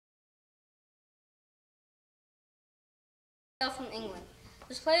From England.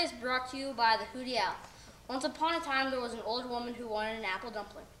 This play is brought to you by the Hootie Owl. Once upon a time, there was an old woman who wanted an apple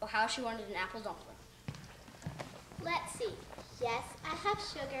dumpling. Oh, how she wanted an apple dumpling. Let's see. Yes, I have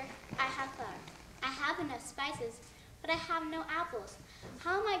sugar, I have flour. I have enough spices, but I have no apples.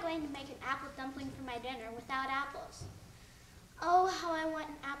 How am I going to make an apple dumpling for my dinner without apples? Oh, how I want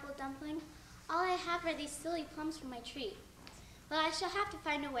an apple dumpling. All I have are these silly plums from my tree. Well, I shall have to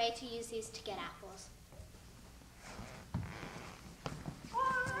find a way to use these to get apples.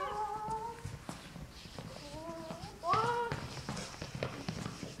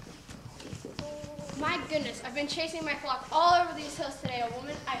 My goodness, I've been chasing my flock all over these hills today, old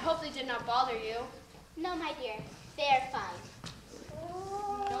woman. I hope they did not bother you. No, my dear, they are fine.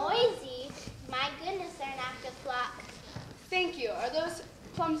 Noisy? My goodness, they're an active flock. Thank you. Are those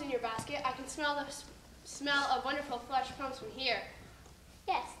plums in your basket? I can smell the smell of wonderful fresh plums from here.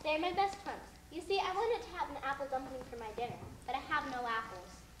 Yes, they're my best plums. You see, I wanted to have an apple dumpling for my dinner, but I have no apples.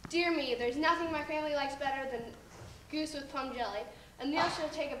 Dear me, there's nothing my family likes better than goose with plum jelly. And Neil shall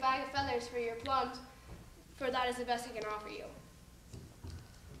take a bag of feathers for your plums, for that is the best I can offer you.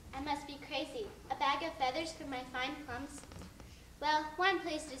 I must be crazy. A bag of feathers for my fine plums? Well, one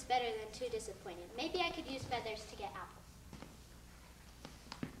placed is better than two disappointed. Maybe I could use feathers to get apples.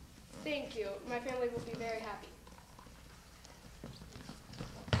 Thank you. My family will be very happy.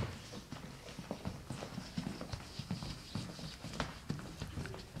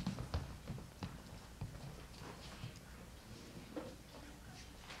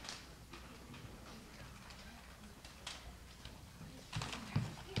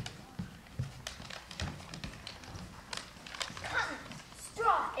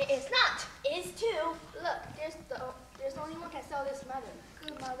 It's not. It is too. Look, there's only one can sell this mother.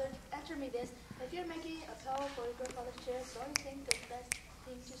 Good mother, answer me this. If you're making a pillow for your grandfather's chair, don't you think the best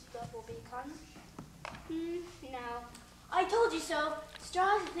thing to stuff will be cotton? No. I told you so.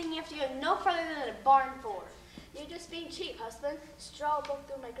 Straw is the thing you have to go no further than a barn for. You're just being cheap, husband. Straw will poke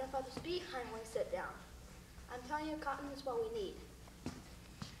through my grandfather's beak hind when we sit down. I'm telling you, cotton is what we need.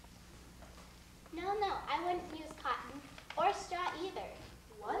 No, I wouldn't use cotton or straw either.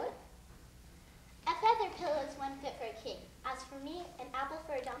 What? A feather pillow is one fit for a king. As for me, an apple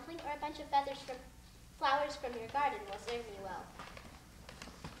for a dumpling or a bunch of flowers from your garden will serve me well.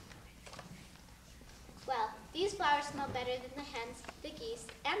 Well, these flowers smell better than the hens, the geese,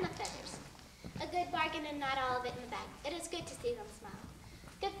 and the feathers. A good bargain and not all of it in the bag. It is good to see them smile.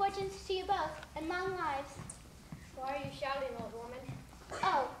 Good fortunes to you both, and long lives. Why are you shouting, old woman?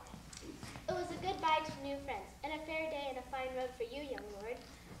 Oh, it was a goodbye to new friends, and a fair day and a fine road for you, young lord.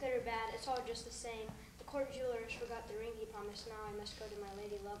 Good or bad, it's all just the same. The court jeweler has forgot the ring he promised. Now I must go to my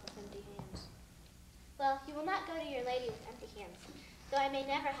lady love with empty hands. Well, you will not go to your lady with empty hands, though I may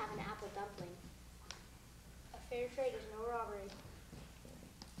never have an apple dumpling. A fair trade is no robbery.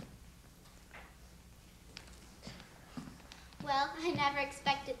 Well, I never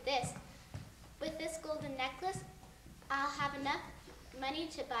expected this. With this golden necklace, I'll have enough money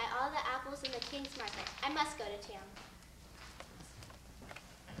to buy all the apples in the king's market. I must go to town.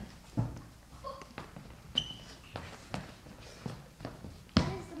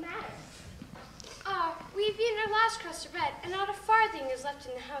 We've eaten our last crust of bread, and not a farthing is left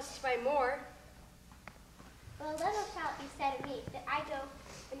in the house to buy more. Well, little shall it be said of me that I go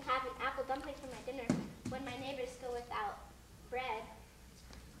and have an apple dumpling for my dinner when my neighbors go without bread.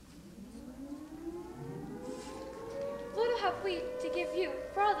 Little have we to give you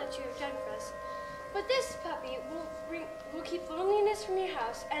for all that you have done for us. But this puppy will keep loneliness from your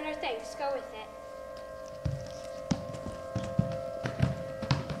house, and our thanks go with it.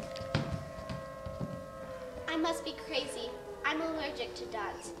 I must be crazy. I'm allergic to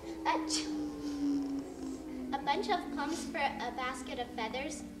dogs. A bunch of plums for a basket of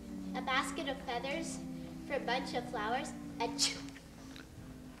feathers. A basket of feathers for a bunch of flowers. A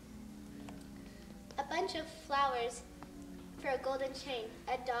bunch of flowers for a golden chain.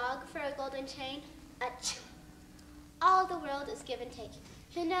 A dog for a golden chain. All the world is give and take.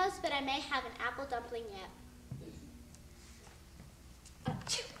 Who knows, but I may have an apple dumpling yet.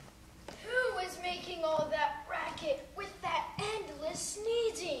 Who is making all that racket with that endless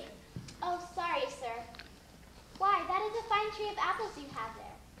sneezing? Oh, sorry, sir. Why, that is a fine tree of apples you have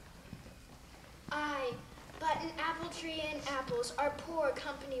there. Aye, but an apple tree and apples are poor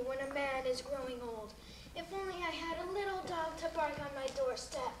company when a man is growing old. If only I had a little dog to bark on my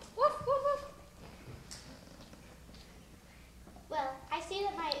doorstep. Woof, woof, woof. Well, I see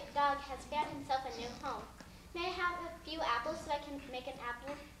that my dog has found himself a new home. May I have a few apples so I can make an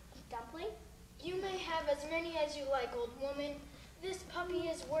apple dumpling? You may have as many as you like, old woman. This puppy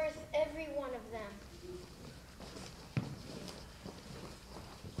is worth every one of them.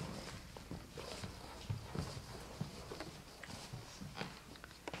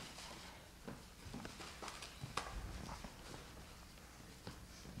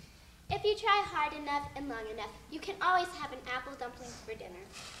 If you try hard enough and long enough, you can always have an apple dumpling for dinner.